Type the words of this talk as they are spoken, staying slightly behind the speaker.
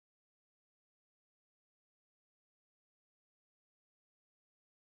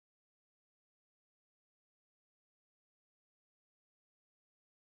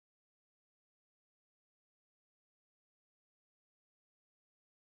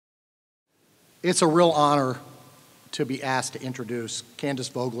It's a real honor to be asked to introduce Candace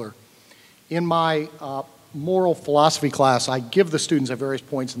Vogler. In my moral philosophy class, I give the students at various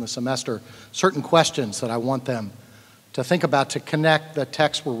points in the semester certain questions that I want them to think about to connect the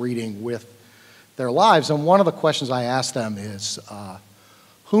text we're reading with their lives. And one of the questions I ask them is,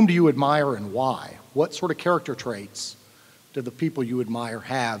 whom do you admire and why? What sort of character traits do the people you admire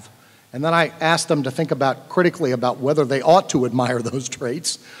have? And then I ask them to think about critically about whether they ought to admire those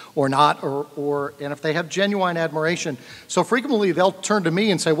traits or not, and if they have genuine admiration. So frequently they'll turn to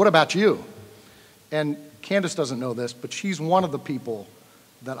me and say, what about you? And Candace doesn't know this, but she's one of the people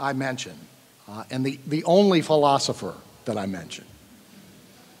that I mention, and the only philosopher that I mention.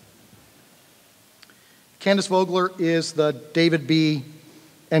 Candace Vogler is the David B.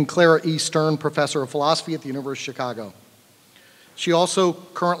 and Clara E. Stern Professor of Philosophy at the University of Chicago. She also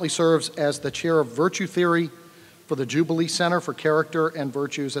currently serves as the chair of virtue theory for the Jubilee Center for Character and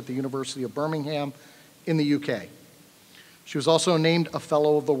Virtues at the University of Birmingham in the UK. She was also named a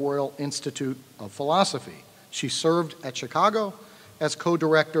Fellow of the Royal Institute of Philosophy. She served at Chicago as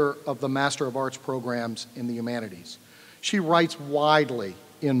co-director of the Master of Arts programs in the humanities. She writes widely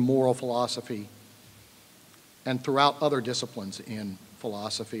in moral philosophy and throughout other disciplines in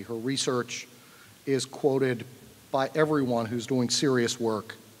philosophy. Her research is quoted by everyone who's doing serious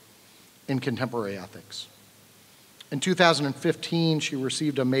work in contemporary ethics. In 2015, she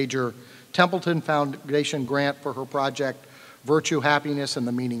received a major Templeton Foundation grant for her project, Virtue, Happiness, and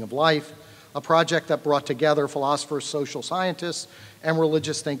the Meaning of Life, a project that brought together philosophers, social scientists, and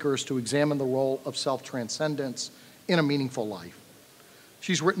religious thinkers to examine the role of self-transcendence in a meaningful life.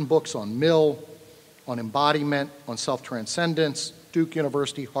 She's written books on Mill, on embodiment, on self-transcendence, Duke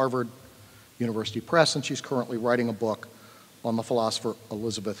University, Harvard University Press, and she's currently writing a book on the philosopher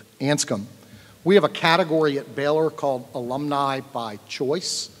Elizabeth Anscombe. We have a category at Baylor called Alumni by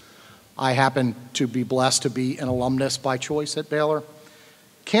Choice. I happen to be blessed to be an alumnus by choice at Baylor.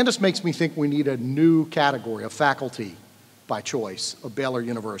 Candace makes me think we need a new category of faculty by choice of Baylor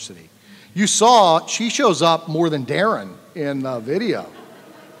University. You saw, she shows up more than Darren in the video.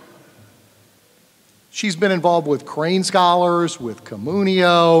 She's been involved with Crane Scholars, with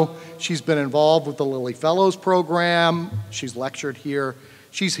Communio. She's been involved with the Lilly Fellows program. She's lectured here.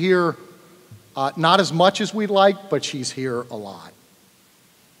 She's here not as much as we'd like, but she's here a lot.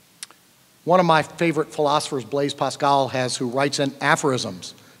 One of my favorite philosophers, Blaise Pascal, who writes in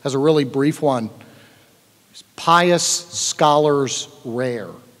aphorisms, has a really brief one. Pious scholars rare.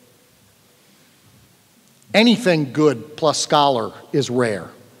 Anything good plus scholar is rare.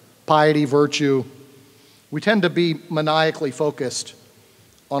 Piety, virtue. We tend to be maniacally focused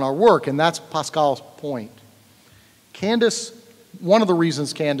on our work, and that's Pascal's point. Candace, one of the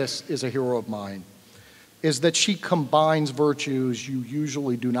reasons Candace is a hero of mine is that she combines virtues you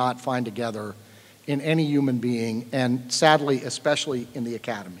usually do not find together in any human being, and sadly, especially in the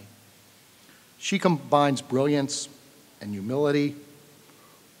academy. She combines brilliance and humility,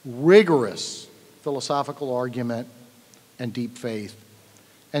 rigorous philosophical argument, and deep faith.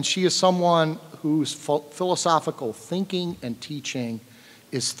 And she is someone whose philosophical thinking and teaching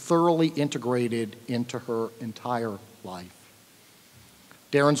is thoroughly integrated into her entire life.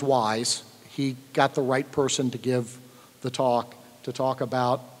 Darren's wise. He got the right person to give the talk, to talk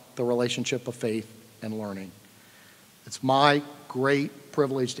about the relationship of faith and learning. It's my great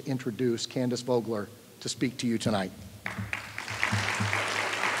privilege to introduce Candace Vogler to speak to you tonight.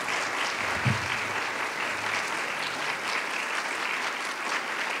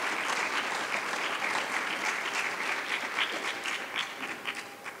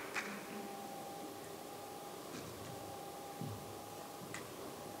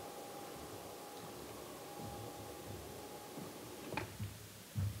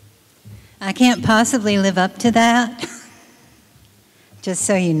 I can't possibly live up to that, just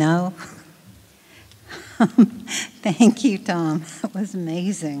so you know. Thank you, Tom. That was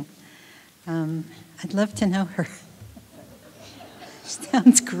amazing. I'd love to know her.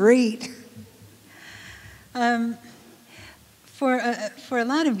 Sounds great. For a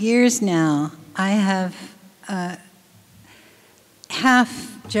lot of years now, I have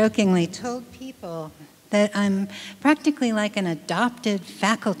half-jokingly told people that I'm practically like an adopted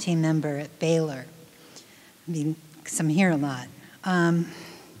faculty member at Baylor. I mean, because I'm here a lot.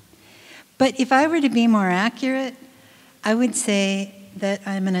 But if I were to be more accurate, I would say that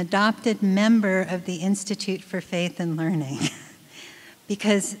I'm an adopted member of the Institute for Faith and Learning,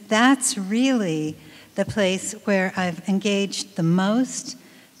 because that's really the place where I've engaged the most,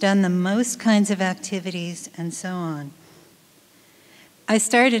 done the most kinds of activities, and so on. I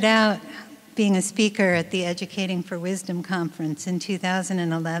started out being a speaker at the Educating for Wisdom conference in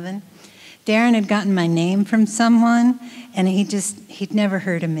 2011, Darren had gotten my name from someone, and he'd never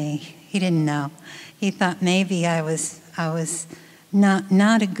heard of me. He didn't know. He thought maybe I was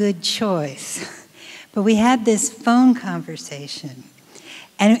not a good choice. But we had this phone conversation,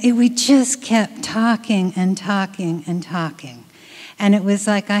 and we just kept talking and talking and talking. And it was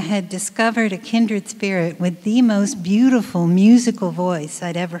like I had discovered a kindred spirit with the most beautiful musical voice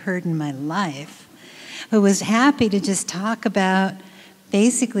I'd ever heard in my life, who was happy to just talk about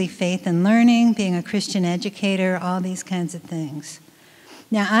basically faith and learning, being a Christian educator, all these kinds of things.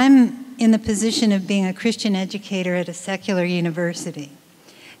 Now, I'm in the position of being a Christian educator at a secular university.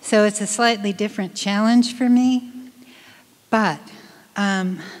 So it's a slightly different challenge for me. But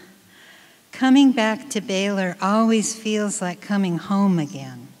coming back to Baylor always feels like coming home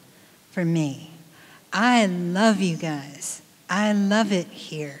again for me. I love you guys. I love it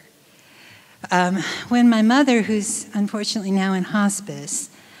here. When my mother, who's unfortunately now in hospice,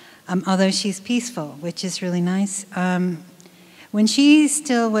 although she's peaceful, which is really nice, when she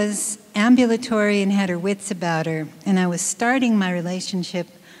still was ambulatory and had her wits about her, and I was starting my relationship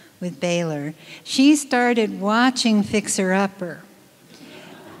with Baylor, she started watching Fixer Upper.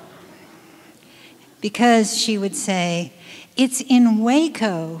 Because she would say, "It's in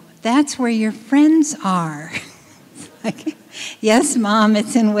Waco. That's where your friends are." Like, "Yes, Mom,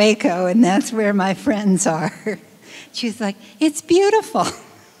 it's in Waco, and that's where my friends are." She was like, "It's beautiful."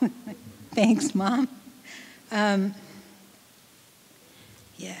 Thanks, Mom.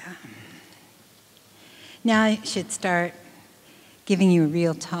 Yeah. Now I should start giving you a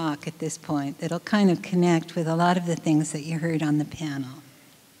real talk at this point that'll kind of connect with a lot of the things that you heard on the panel.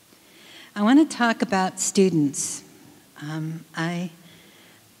 I want to talk about students. I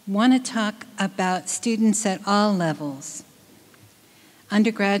want to talk about students at all levels.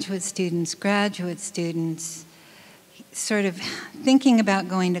 Undergraduate students, graduate students, sort of thinking about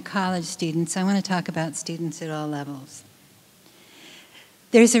going to college students. I want to talk about students at all levels.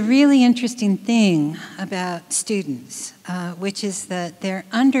 There's a really interesting thing about students, which is that they're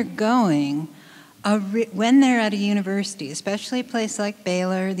undergoing when they're at a university, especially a place like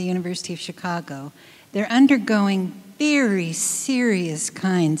Baylor, the University of Chicago, they're undergoing very serious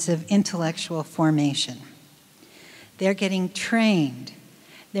kinds of intellectual formation. They're getting trained.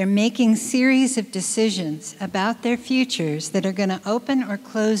 They're making series of decisions about their futures that are going to open or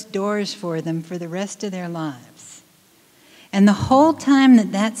close doors for them for the rest of their lives. And the whole time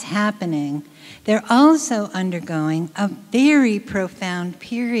that that's happening, they're also undergoing a very profound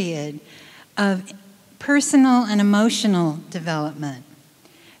period of personal and emotional development.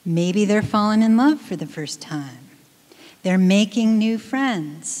 Maybe they're falling in love for the first time. They're making new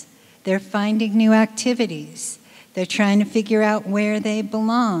friends. They're finding new activities. They're trying to figure out where they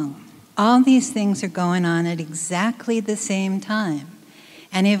belong. All these things are going on at exactly the same time.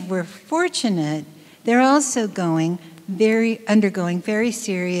 And if we're fortunate, they're also undergoing very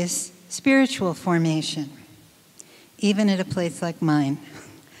serious spiritual formation, even at a place like mine,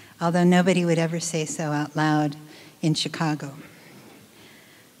 although nobody would ever say so out loud in Chicago.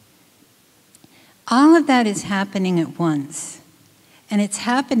 All of that is happening at once, and it's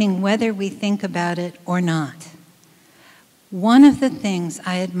happening whether we think about it or not. One of the things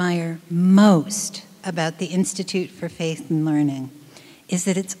I admire most about the Institute for Faith and Learning is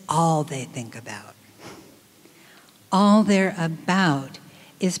that it's all they think about. All they're about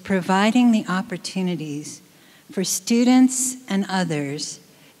is providing the opportunities for students and others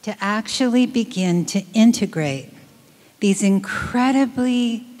to actually begin to integrate these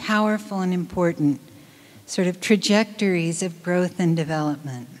incredibly powerful and important sort of trajectories of growth and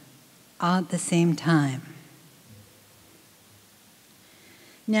development all at the same time.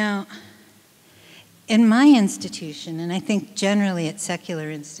 Now, in my institution, and I think generally at secular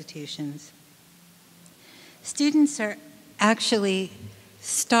institutions, students are actually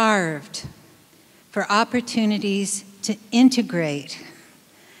starved for opportunities to integrate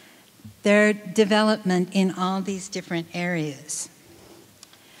their development in all these different areas.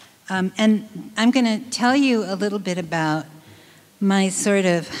 And I'm going to tell you a little bit about my sort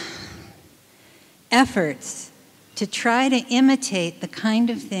of efforts to try to imitate the kind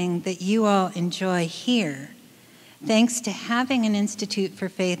of thing that you all enjoy here, thanks to having an Institute for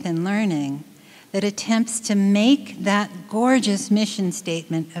Faith and Learning that attempts to make that gorgeous mission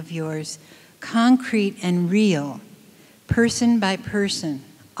statement of yours concrete and real, person by person,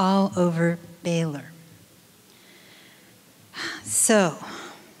 all over Baylor. So,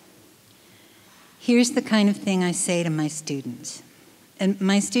 here's the kind of thing I say to my students. And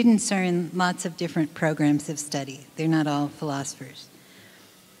my students are in lots of different programs of study. They're not all philosophers,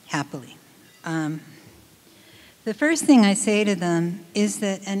 happily. The first thing I say to them is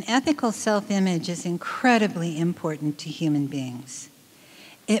that an ethical self-image is incredibly important to human beings.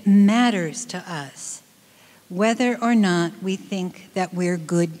 It matters to us whether or not we think that we're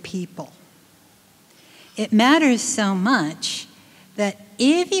good people. It matters so much that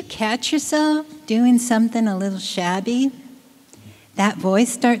if you catch yourself doing something a little shabby, that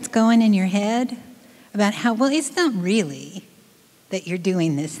voice starts going in your head about how, well, it's not really that you're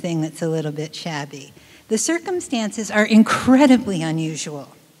doing this thing that's a little bit shabby. The circumstances are incredibly unusual.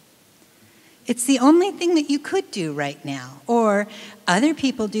 It's the only thing that you could do right now. Or other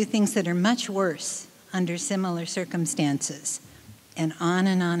people do things that are much worse under similar circumstances. And on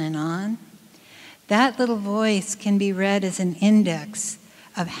and on and on. That little voice can be read as an index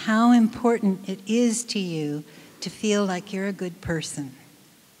of how important it is to you to feel like you're a good person.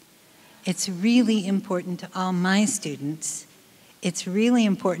 It's really important to all my students. It's really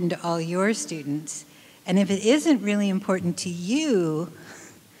important to all your students. And if it isn't really important to you,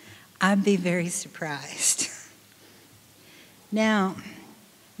 I'd be very surprised. Now,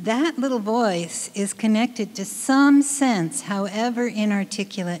 that little voice is connected to some sense, however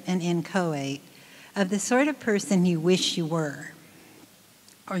inarticulate and inchoate, of the sort of person you wish you were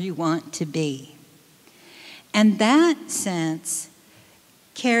or you want to be. And that sense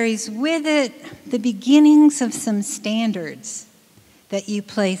carries with it the beginnings of some standards that you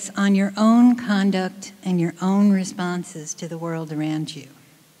place on your own conduct and your own responses to the world around you.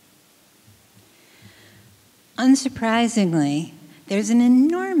 Unsurprisingly, there's an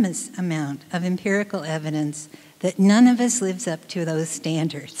enormous amount of empirical evidence that none of us lives up to those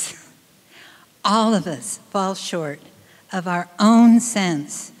standards. All of us fall short of our own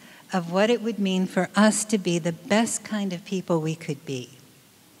sense of what it would mean for us to be the best kind of people we could be.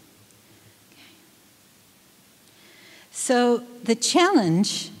 So the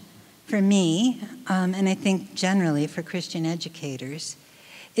challenge for me, and I think generally for Christian educators,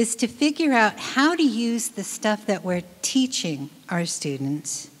 is to figure out how to use the stuff that we're teaching our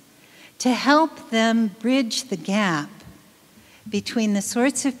students to help them bridge the gap between the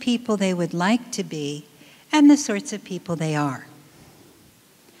sorts of people they would like to be and the sorts of people they are.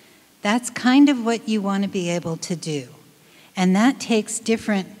 That's kind of what you want to be able to do. And that takes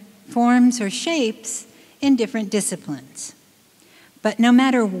different forms or shapes in different disciplines. But no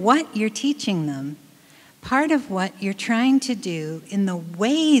matter what you're teaching them, part of what you're trying to do in the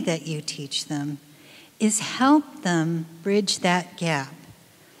way that you teach them is help them bridge that gap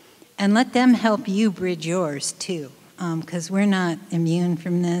and let them help you bridge yours too. Because we're not immune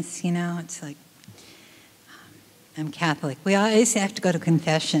from this, you know. It's like, I'm Catholic. We always have to go to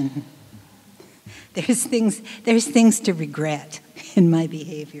confession. There's things to regret in my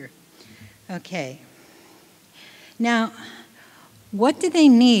behavior. Okay. Now, what do they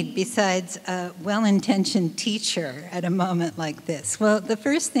need besides a well-intentioned teacher at a moment like this? Well, the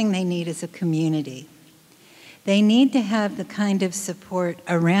first thing they need is a community. They need to have the kind of support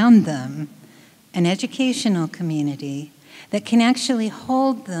around them, an educational community, that can actually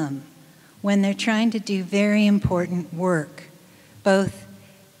hold them when they're trying to do very important work, both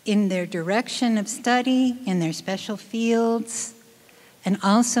in their direction of study, in their special fields, and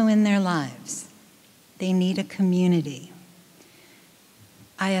also in their lives. They need a community.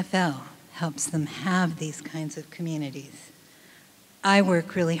 IFL helps them have these kinds of communities. I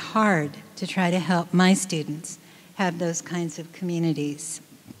work really hard to try to help my students have those kinds of communities.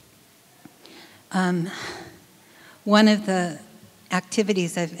 One of the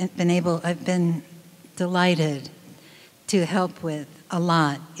activities I've been delighted to help with a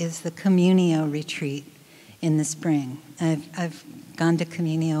lot is the Communio retreat in the spring. I've gone to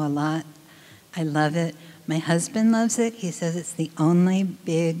Communio a lot. I love it. My husband loves it. He says it's the only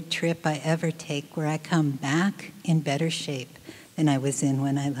big trip I ever take where I come back in better shape than I was in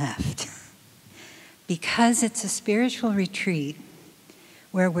when I left. Because it's a spiritual retreat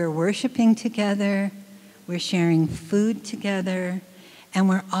where we're worshiping together, we're sharing food together, and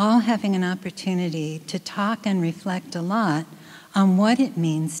we're all having an opportunity to talk and reflect a lot on what it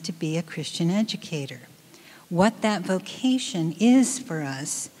means to be a Christian educator, what that vocation is for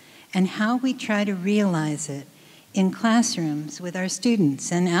us, and how we try to realize it in classrooms with our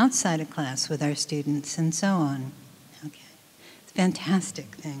students and outside of class with our students and so on. Okay, it's a fantastic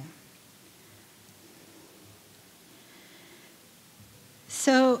thing.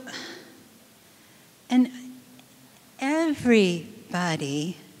 So, and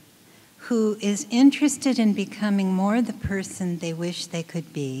everybody who is interested in becoming more the person they wish they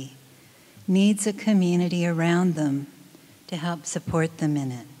could be needs a community around them to help support them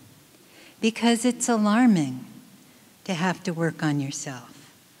in it. Because it's alarming to have to work on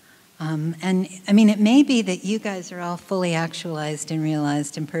yourself. And I mean, it may be that you guys are all fully actualized and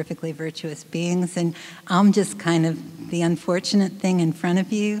realized and perfectly virtuous beings, and I'm just kind of the unfortunate thing in front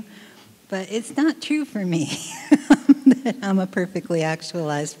of you, but it's not true for me that I'm a perfectly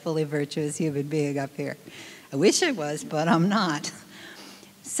actualized, fully virtuous human being up here. I wish I was, but I'm not.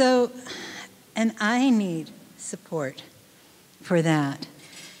 So, and I need support for that.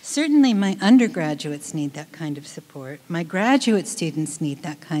 Certainly my undergraduates need that kind of support. My graduate students need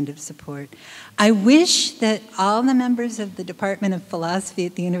that kind of support. I wish that all the members of the Department of Philosophy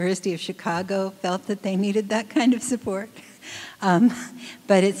at the University of Chicago felt that they needed that kind of support.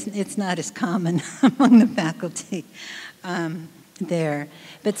 But it's not as common among the faculty there.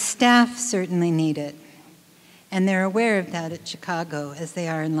 But staff certainly need it. And they're aware of that at Chicago, as they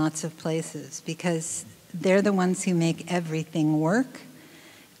are in lots of places, because they're the ones who make everything work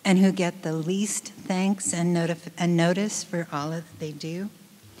and who get the least thanks and notice for all that they do.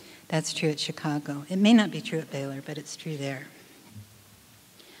 That's true at Chicago. It may not be true at Baylor, but it's true there.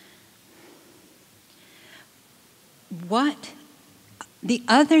 The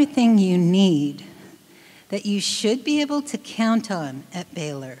other thing you need that you should be able to count on at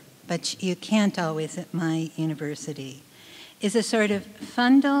Baylor, but you can't always at my university, is a sort of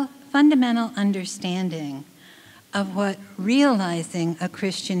fundamental understanding of what realizing a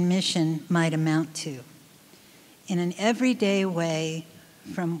Christian mission might amount to in an everyday way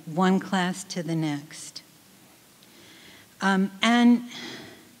from one class to the next. And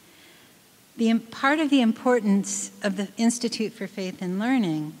part of the importance of the Institute for Faith and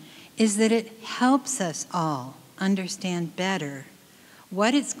Learning is that it helps us all understand better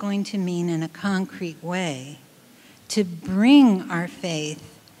what it's going to mean in a concrete way to bring our faith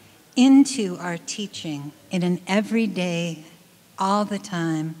into our teaching in an everyday, all the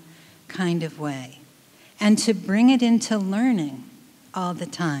time kind of way, and to bring it into learning all the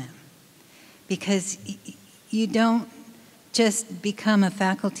time. Because you don't just become a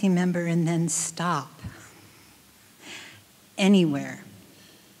faculty member and then stop anywhere.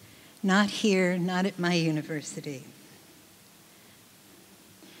 Not here, not at my university.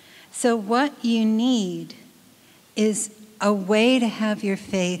 So what you need is a way to have your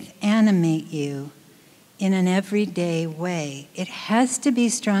faith animate you in an everyday way. It has to be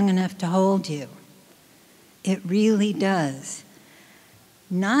strong enough to hold you. It really does.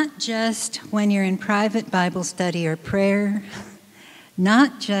 Not just when you're in private Bible study or prayer,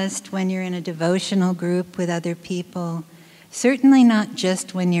 not just when you're in a devotional group with other people, certainly not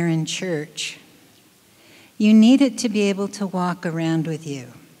just when you're in church. You need it to be able to walk around with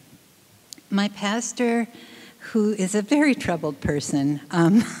you. My pastor, who is a very troubled person,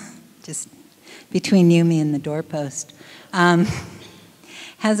 just between you, me, and the doorpost,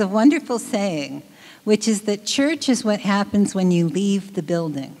 has a wonderful saying, which is that church is what happens when you leave the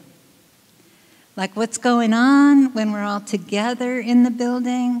building. Like what's going on when we're all together in the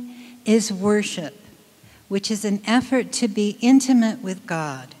building is worship, which is an effort to be intimate with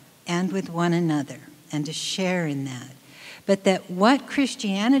God and with one another and to share in that. But that what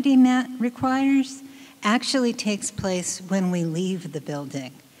Christianity requires actually takes place when we leave the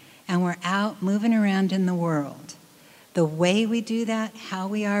building and we're out moving around in the world. The way we do that, how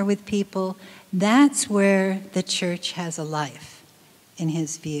we are with people, that's where the church has a life, in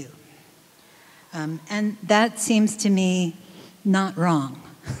his view. And that seems to me not wrong.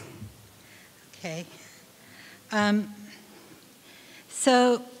 Okay?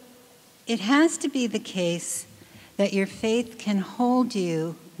 So it has to be the case that your faith can hold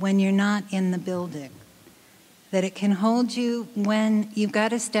you when you're not in the building. That it can hold you when you've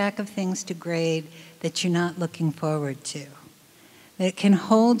got a stack of things to grade that you're not looking forward to. That it can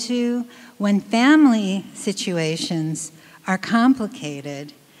hold you when family situations are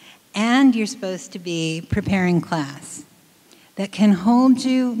complicated and you're supposed to be preparing class. That can hold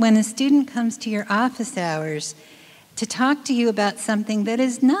you when a student comes to your office hours to talk to you about something that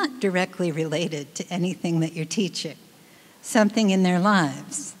is not directly related to anything that you're teaching, something in their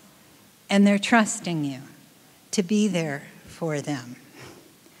lives, and they're trusting you to be there for them.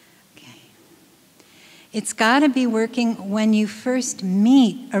 Okay. It's got to be working when you first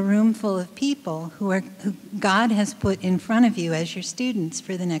meet a room full of people who God has put in front of you as your students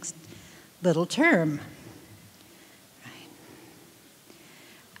for the next little term. Right.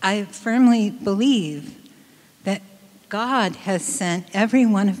 I firmly believe that God has sent every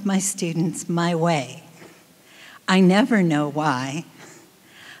one of my students my way. I never know why.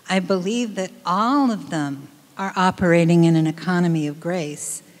 I believe that all of them are operating in an economy of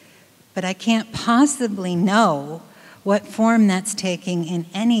grace, but I can't possibly know what form that's taking in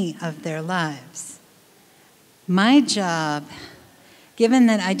any of their lives. My job, given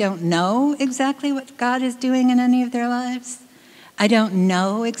that I don't know exactly what God is doing in any of their lives, I don't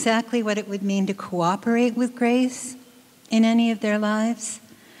know exactly what it would mean to cooperate with grace in any of their lives,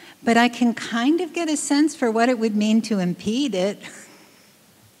 but I can kind of get a sense for what it would mean to impede it.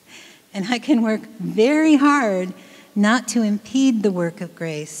 And I can work very hard not to impede the work of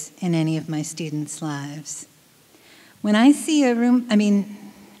grace in any of my students' lives. When I see a room,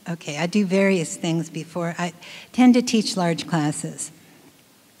 I do various things before. I tend to teach large classes.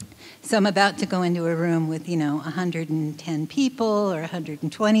 So I'm about to go into a room with, 110 people or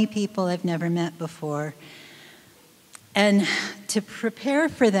 120 people I've never met before. And to prepare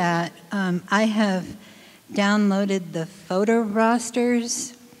for that, I have downloaded the photo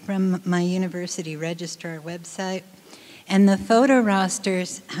rosters from my university registrar website. And the photo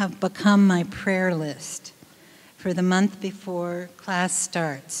rosters have become my prayer list for the month before class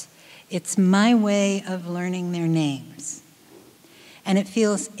starts. It's my way of learning their names. And it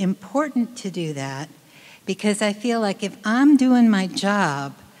feels important to do that because I feel like if I'm doing my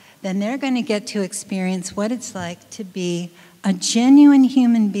job, then they're going to get to experience what it's like to be a genuine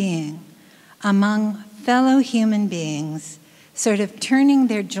human being among fellow human beings, sort of turning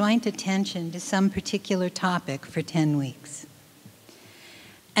their joint attention to some particular topic for 10 weeks.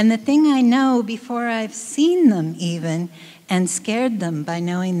 And the thing I know before I've seen them even and scared them by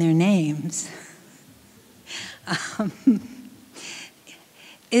knowing their names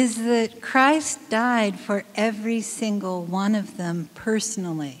is that Christ died for every single one of them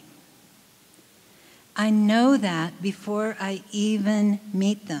personally. I know that before I even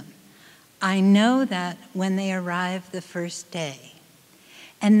meet them. I know that when they arrive the first day.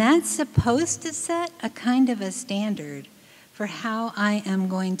 And that's supposed to set a kind of a standard for how I am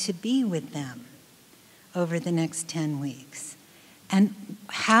going to be with them over the next 10 weeks and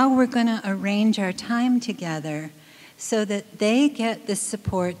how we're going to arrange our time together so that they get the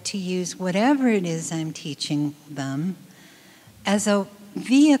support to use whatever it is I'm teaching them as a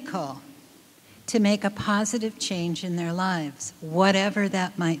vehicle to make a positive change in their lives, whatever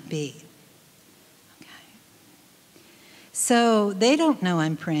that might be. Okay. So they don't know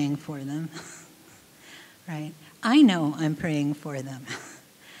I'm praying for them, right? I know I'm praying for them.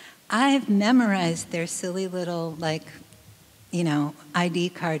 I've memorized their silly little, ID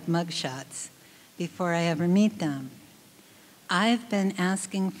card mugshots before I ever meet them. I've been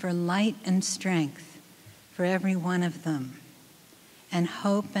asking for light and strength for every one of them, and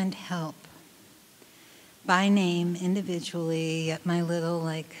hope and help, by name, individually, at my little,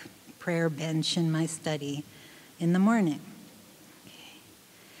 prayer bench in my study in the morning. Okay.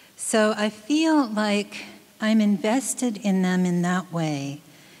 So I feel like I'm invested in them in that way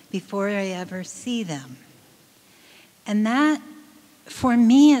before I ever see them. And that, for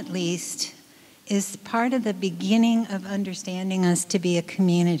me at least, is part of the beginning of understanding us to be a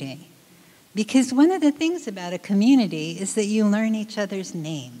community. Because one of the things about a community is that you learn each other's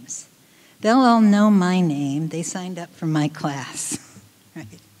names. They'll all know my name. They signed up for my class. Right?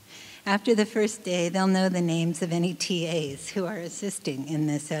 After the first day, they'll know the names of any TAs who are assisting in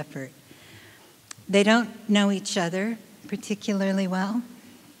this effort. They don't know each other particularly well,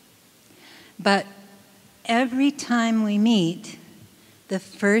 but every time we meet, the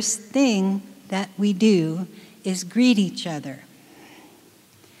first thing that we do is greet each other.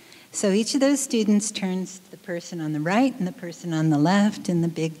 So each of those students turns to the person on the right and the person on the left in the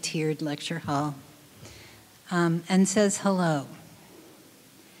big tiered lecture hall and says hello.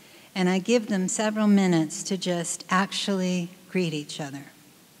 And I give them several minutes to just actually greet each other.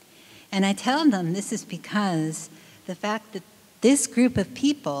 And I tell them this is because the fact that this group of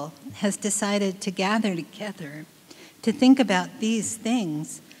people has decided to gather together to think about these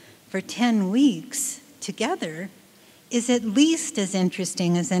things for 10 weeks together is at least as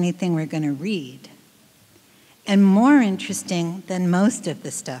interesting as anything we're going to read, and more interesting than most of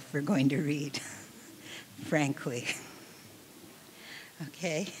the stuff we're going to read, frankly.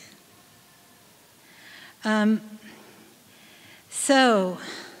 Okay? So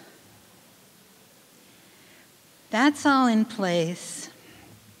that's all in place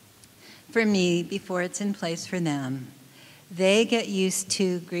for me before it's in place for them. They get used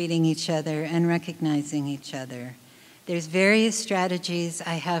to greeting each other and recognizing each other. There's various strategies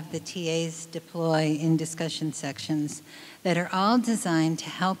I have the TAs deploy in discussion sections that are all designed to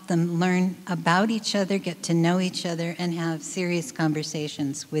help them learn about each other, get to know each other, and have serious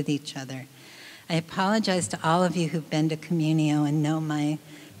conversations with each other. I apologize to all of you who've been to Communio and know my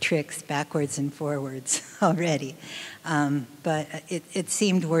tricks backwards and forwards already, but it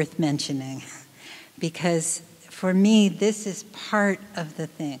seemed worth mentioning because for me, this is part of the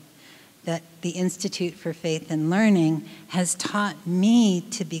thing. that the Institute for Faith and Learning has taught me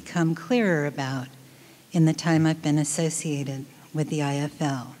to become clearer about in the time I've been associated with the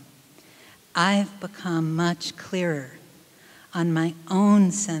IFL. I've become much clearer on my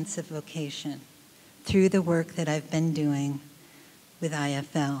own sense of vocation through the work that I've been doing with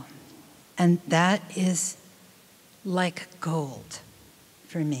IFL. And that is like gold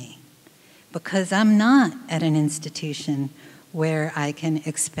for me, because I'm not at an institution where I can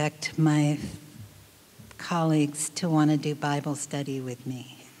expect my colleagues to want to do Bible study with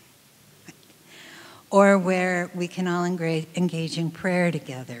me, or where we can all engage in prayer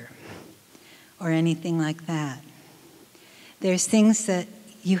together, or anything like that. There's things that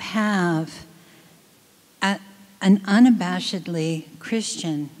you have at an unabashedly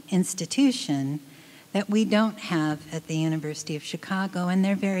Christian institution that we don't have at the University of Chicago, and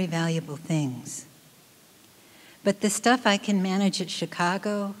they're very valuable things. But the stuff I can manage at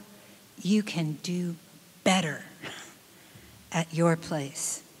Chicago, you can do better at your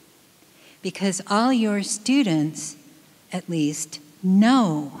place. Because all your students, at least,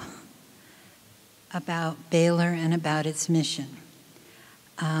 know about Baylor and about its mission.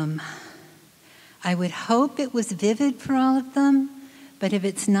 I would hope it was vivid for all of them, but if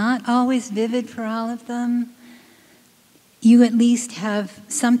it's not always vivid for all of them, you at least have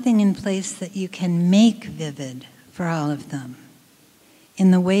something in place that you can make vivid for all of them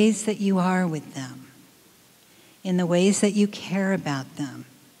in the ways that you are with them, in the ways that you care about them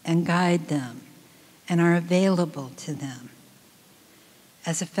and guide them and are available to them.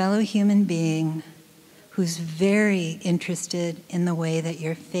 As a fellow human being who's very interested in the way that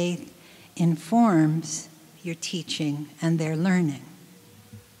your faith informs your teaching and their learning.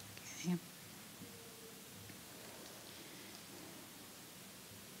 Okay.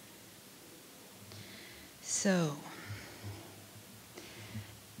 So,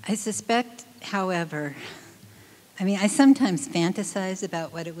 I suspect, however, I sometimes fantasize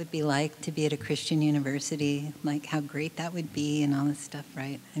about what it would be like to be at a Christian university, like how great that would be and all this stuff,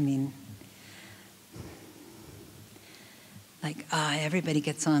 right? Everybody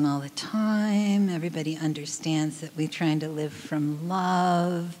gets on all the time. Everybody understands that we're trying to live from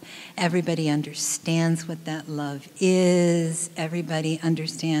love. Everybody understands what that love is. Everybody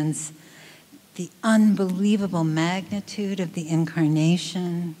understands the unbelievable magnitude of the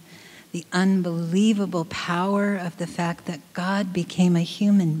incarnation, the unbelievable power of the fact that God became a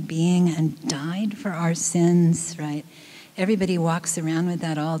human being and died for our sins, right? Everybody walks around with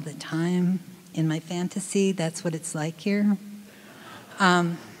that all the time. In my fantasy, that's what it's like here.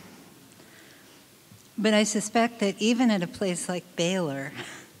 But I suspect that even at a place like Baylor,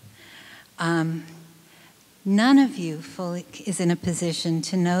 none of you fully is in a position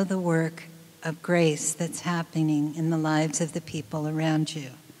to know the work of grace that's happening in the lives of the people around you.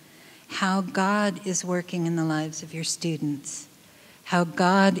 How God is working in the lives of your students. How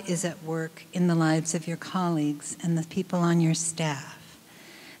God is at work in the lives of your colleagues and the people on your staff.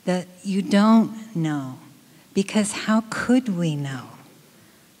 That you don't know, because how could we know?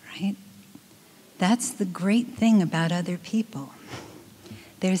 Right? That's the great thing about other people.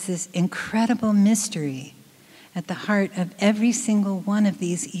 There's this incredible mystery at the heart of every single one of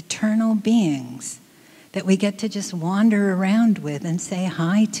these eternal beings that we get to just wander around with and say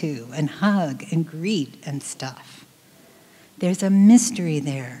hi to and hug and greet and stuff. There's a mystery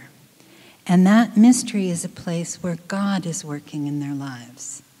there. And that mystery is a place where God is working in their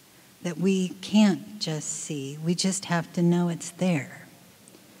lives that we can't just see. We just have to know it's there.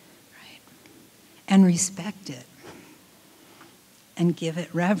 And respect it, and give it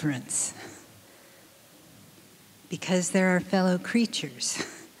reverence, because there are fellow creatures.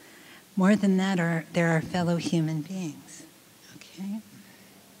 More than that, there are fellow human beings. Okay?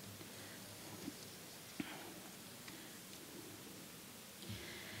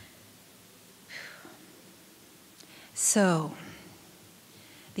 So,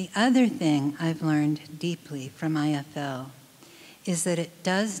 the other thing I've learned deeply from IFL is that it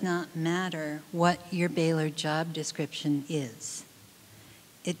does not matter what your Baylor job description is.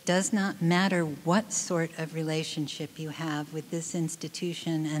 It does not matter what sort of relationship you have with this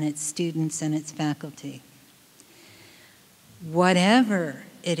institution and its students and its faculty. Whatever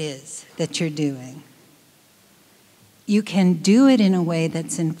it is that you're doing, you can do it in a way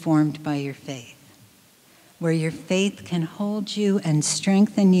that's informed by your faith, where your faith can hold you and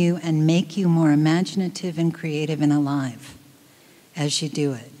strengthen you and make you more imaginative and creative and alive as you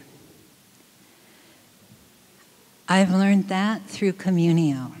do it. I've learned that through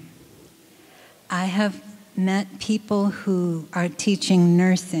Communio. I have met people who are teaching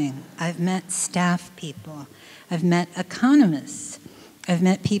nursing. I've met staff people. I've met economists. I've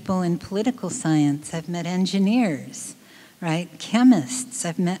met people in political science. I've met engineers, right? Chemists.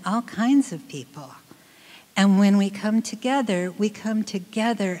 I've met all kinds of people. And when we come together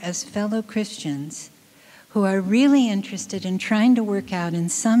as fellow Christians who are really interested in trying to work out in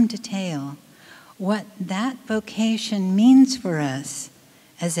some detail what that vocation means for us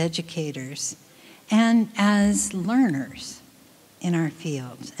as educators and as learners in our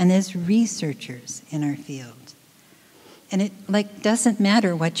field and as researchers in our field. And it doesn't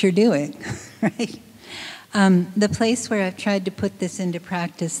matter what you're doing, right? The place where I've tried to put this into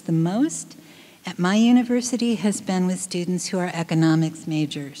practice the most at my university has been with students who are economics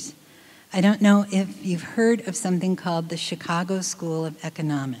majors. I don't know if you've heard of something called the Chicago School of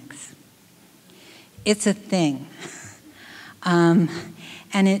Economics. It's a thing. And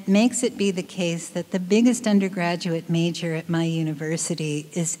it makes it be the case that the biggest undergraduate major at my university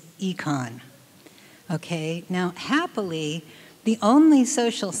is econ. Okay? Now, happily, the only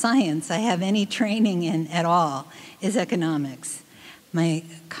social science I have any training in at all is economics. My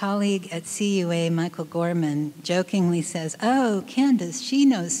colleague at CUA, Michael Gorman, jokingly says, "Oh, Candace, she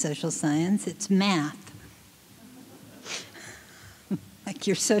knows social science, it's math." Like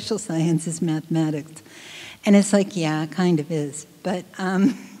your social science is mathematics. And it's like, yeah, it kind of is. But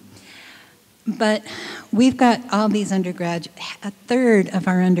we've got all these undergraduates, a third of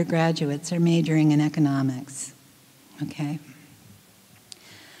our undergraduates are majoring in economics, okay?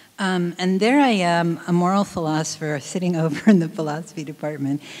 And there I am, a moral philosopher sitting over in the philosophy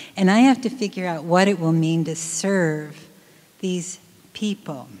department, and I have to figure out what it will mean to serve these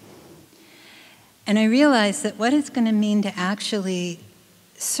people. And I realized that what it's going to mean to actually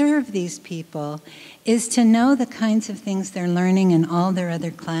serve these people is to know the kinds of things they're learning in all their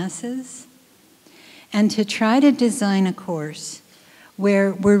other classes, and to try to design a course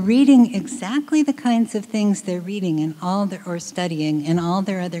where we're reading exactly the kinds of things they're reading in or studying in all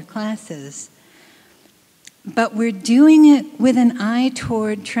their other classes, but we're doing it with an eye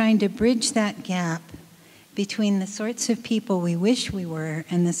toward trying to bridge that gap between the sorts of people we wish we were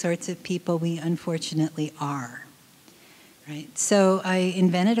and the sorts of people we unfortunately are. Right? So I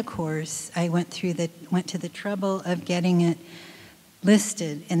invented a course. I went to the trouble of getting it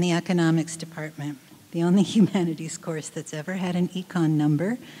listed in the economics department. The only humanities course that's ever had an econ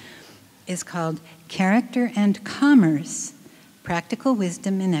number is called Character and Commerce, Practical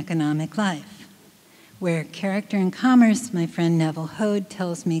Wisdom in Economic Life, where character and commerce, my friend Neville Hode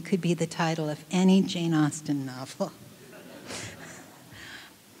tells me, could be the title of any Jane Austen novel.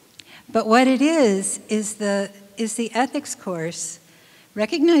 But what it is the ethics course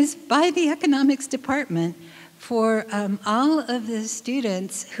recognized by the economics department for all of the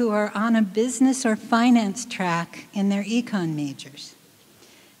students who are on a business or finance track in their econ majors.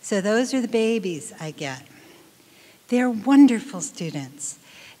 So those are the babies I get. They're wonderful students.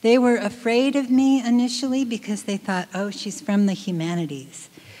 They were afraid of me initially because they thought, oh, she's from the humanities.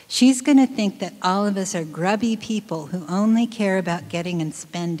 She's going to think that all of us are grubby people who only care about getting and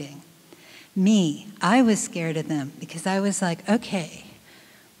spending. Me, I was scared of them because I was like, okay,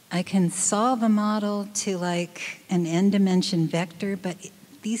 I can solve a model to like an n-dimension vector, but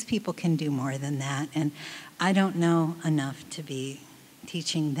these people can do more than that, and I don't know enough to be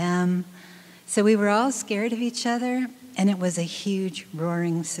teaching them. So we were all scared of each other, and it was a huge,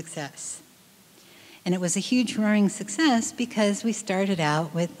 roaring success. And it was a huge, roaring success because we started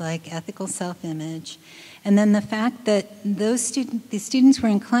out with like ethical self-image, and then the fact that the students were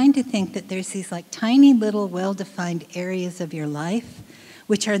inclined to think that there's these like tiny little well-defined areas of your life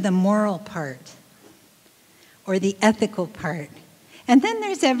which are the moral part or the ethical part. And then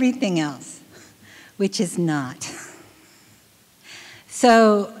there's everything else, which is not.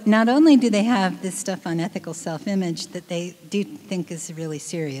 So not only do they have this stuff on ethical self-image that they do think is really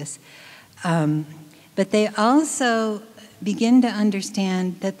serious, but they also begin to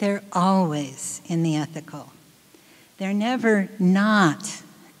understand that they're always in the ethical. They're never not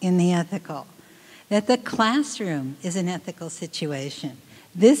in the ethical. That the classroom is an ethical situation.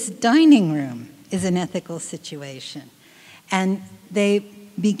 This dining room is an ethical situation. And they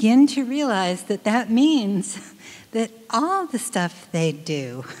begin to realize that that means that all the stuff they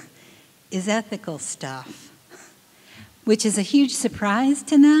do is ethical stuff, which is a huge surprise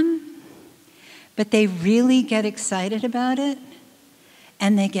to them. But they really get excited about it,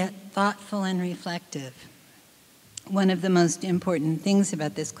 and they get thoughtful and reflective. One of the most important things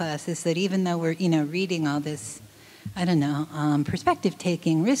about this class is that even though we're, reading all this, perspective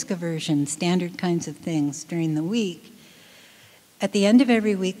taking, risk aversion, standard kinds of things during the week, at the end of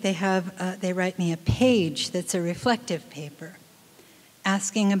every week they write me a page that's a reflective paper,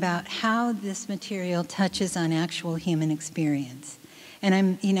 asking about how this material touches on actual human experience.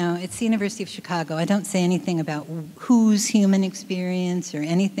 And it's the University of Chicago. I don't say anything about whose human experience or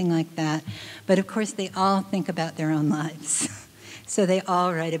anything like that. But of course, they all think about their own lives. So they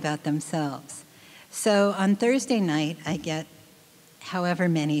all write about themselves. So on Thursday night, I get however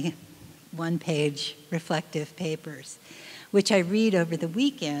many one-page reflective papers, which I read over the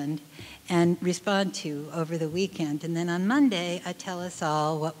weekend and respond to over the weekend. And then on Monday, I tell us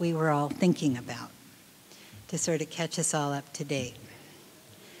all what we were all thinking about to sort of catch us all up to date.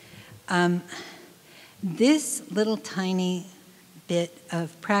 This little tiny bit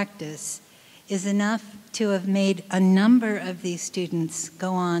of practice is enough to have made a number of these students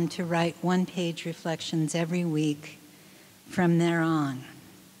go on to write one-page reflections every week from there on,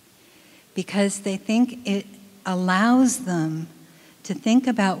 because they think it allows them to think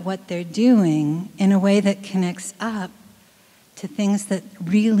about what they're doing in a way that connects up to things that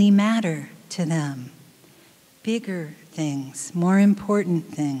really matter to them, bigger things, more important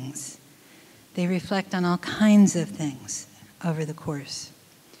things. They reflect on all kinds of things over the course.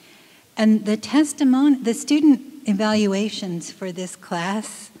 And the student evaluations for this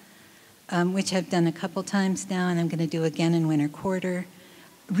class, which I've done a couple times now and I'm going to do again in winter quarter,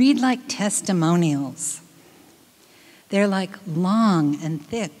 read like testimonials. They're like long and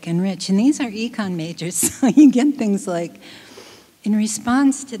thick and rich. And these are econ majors, so you get things like, in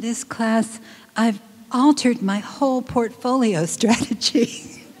response to this class, I've altered my whole portfolio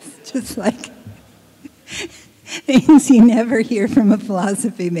strategy. It's just like things you never hear from a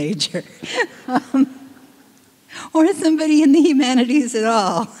philosophy major. Or somebody in the humanities at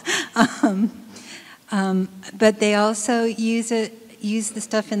all. But they also use the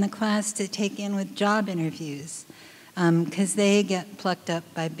stuff in the class to take in with job interviews, because they get plucked up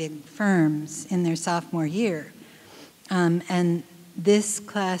by big firms in their sophomore year. And this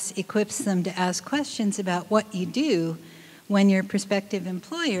class equips them to ask questions about what you do when your prospective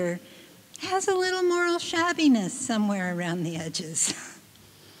employer has a little moral shabbiness somewhere around the edges.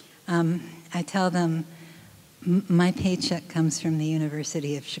 I tell them, my paycheck comes from the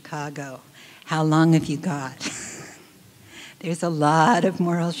University of Chicago. How long have you got? There's a lot of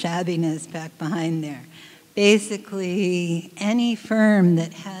moral shabbiness back behind there. Basically, any firm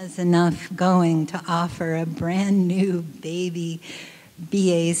that has enough going to offer a brand new baby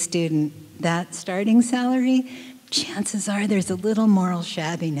BA student that starting salary, chances are there's a little moral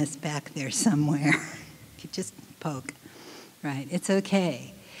shabbiness back there somewhere. You just poke. Right, it's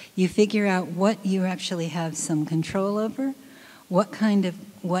okay. You figure out what you actually have some control over,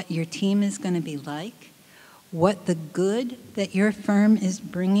 what your team is going to be like, what the good that your firm is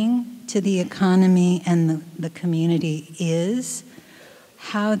bringing to the economy and the community is,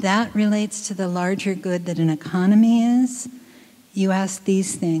 how that relates to the larger good that an economy is. You ask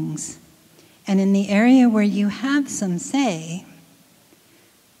these things. And in the area where you have some say,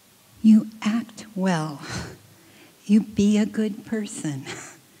 you act well. You be a good person.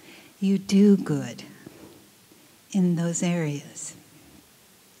 You do good in those areas.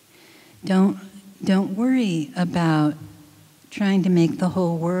 Don't worry about trying to make the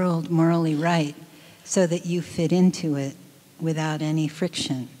whole world morally right so that you fit into it without any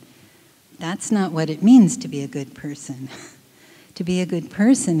friction. That's not what it means to be a good person. To be a good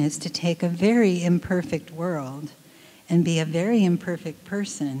person is to take a very imperfect world and be a very imperfect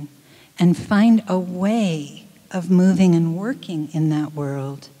person and find a way of moving and working in that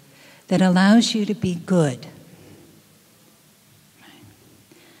world that allows you to be good.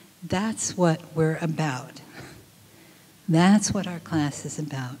 That's what we're about. That's what our class is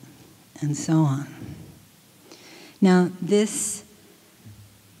about, and so on. Now,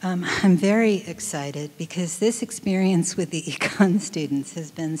 I'm very excited because this experience with the econ students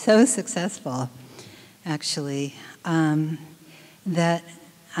has been so successful, actually, that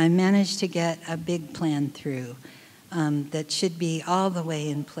I managed to get a big plan through that should be all the way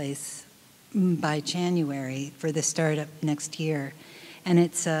in place by January for the startup next year. And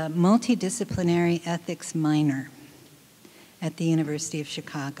it's a multidisciplinary ethics minor at the University of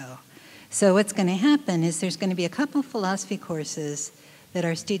Chicago. So what's going to happen is there's going to be a couple philosophy courses that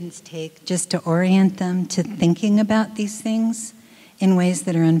our students take just to orient them to thinking about these things in ways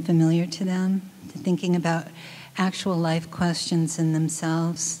that are unfamiliar to them, to thinking about actual life questions in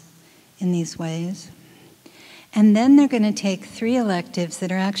themselves in these ways. And then they're going to take 3 electives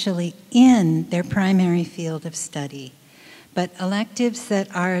that are actually in their primary field of study, but electives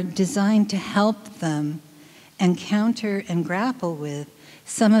that are designed to help them encounter and grapple with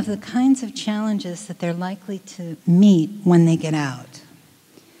some of the kinds of challenges that they're likely to meet when they get out.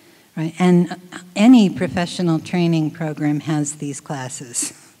 Right? And any professional training program has these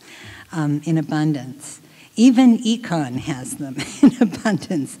classes in abundance. Even econ has them in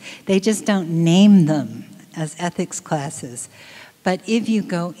abundance. They just don't name them as ethics classes. But if you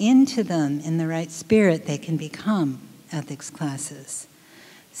go into them in the right spirit, they can become ethics classes.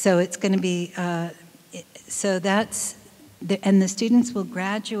 So it's going to be, and the students will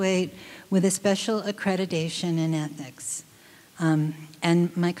graduate with a special accreditation in ethics.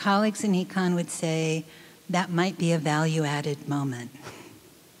 And my colleagues in econ would say that might be a value-added moment,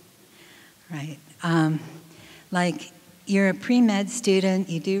 right? Like, you're a pre-med student,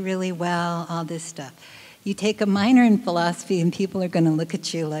 you do really well, all this stuff. You take a minor in philosophy and people are going to look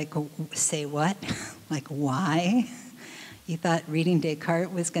at you like, say what? Like, why? You thought reading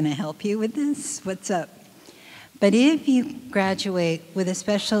Descartes was going to help you with this? What's up? But if you graduate with a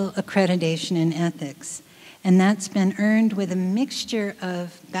special accreditation in ethics, and that's been earned with a mixture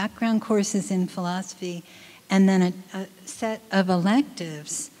of background courses in philosophy and then a set of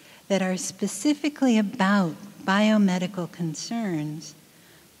electives that are specifically about biomedical concerns,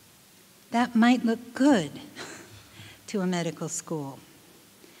 that might look good to a medical school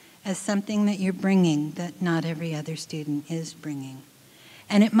as something that you're bringing that not every other student is bringing.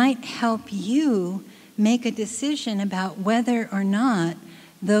 And it might help you make a decision about whether or not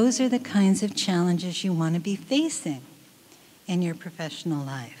those are the kinds of challenges you want to be facing in your professional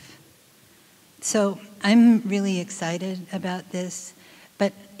life. So I'm really excited about this,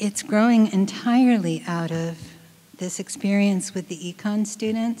 but it's growing entirely out of this experience with the econ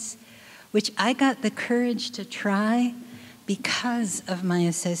students, which I got the courage to try because of my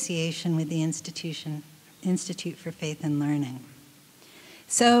association with the Institute for Faith and Learning.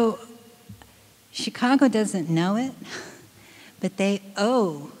 So Chicago doesn't know it, but they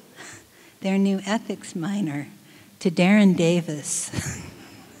owe their new ethics minor to Darren Davis.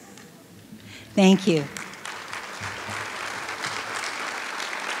 Thank you.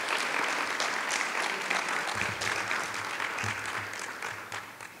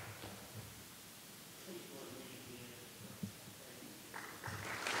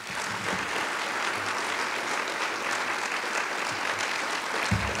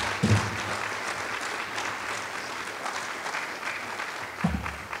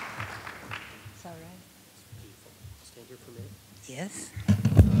 Yes.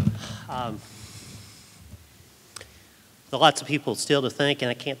 There are lots of people still to thank, and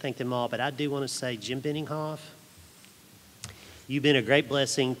I can't thank them all, but I do want to say, Jim Benninghoff, you've been a great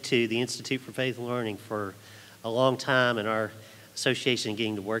blessing to the Institute for Faith and Learning for a long time, and our association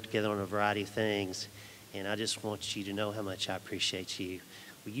getting to work together on a variety of things. And I just want you to know how much I appreciate you.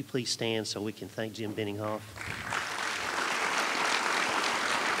 Will you please stand so we can thank Jim Benninghoff?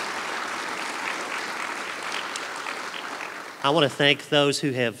 I want to thank those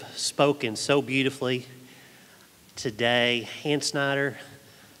who have spoken so beautifully today. Han Snyder,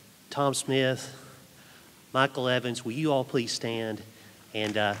 Tom Smith, Michael Evans, will you all please stand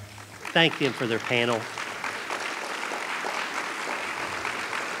and thank them for their panel.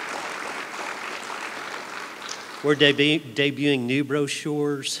 We're debuting new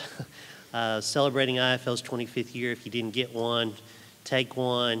brochures, celebrating IFL's 25th year. If you didn't get one, take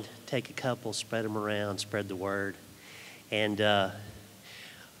a couple, spread them around, spread the word. And there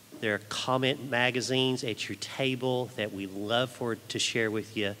are comment magazines at your table that we love to share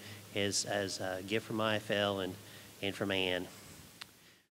with you as a gift from IFL and from Ann.